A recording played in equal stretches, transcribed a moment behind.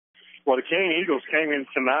Well, the Canyon Eagles came in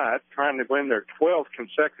tonight trying to win their 12th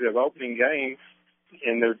consecutive opening game,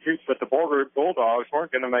 but the Borger Bulldogs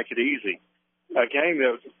weren't going to make it easy. A game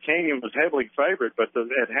that Canyon was heavily favored, but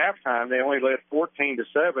at halftime they only led 14-7,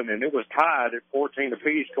 and it was tied at 14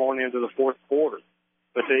 apiece going into the fourth quarter.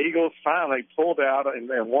 But the Eagles finally pulled out and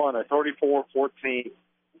won a 34-14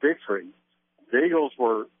 victory. The Eagles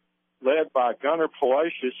were led by Gunnar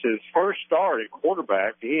Palacios, his first start at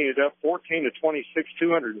quarterback. He ended up 14-26,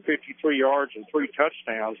 253 yards and 3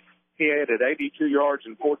 touchdowns. He added 82 yards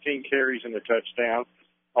and 14 carries and a touchdown.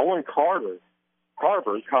 Owen Carver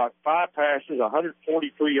caught 5 passes,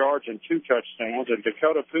 143 yards and 2 touchdowns, and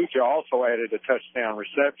Dakota Puja also added a touchdown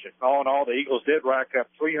reception. All in all, the Eagles did rack up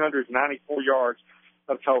 394 yards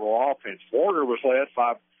of total offense. Borger was led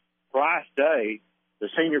by Bryce Day. The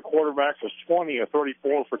senior quarterback was 20 of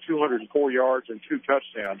 34 for 204 yards and 2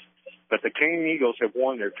 touchdowns. But the Canyon Eagles have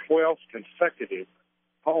won their 12th consecutive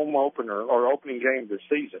home opener or opening game this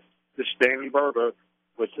season. This is Danny Burba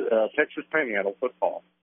with Texas Panhandle Football.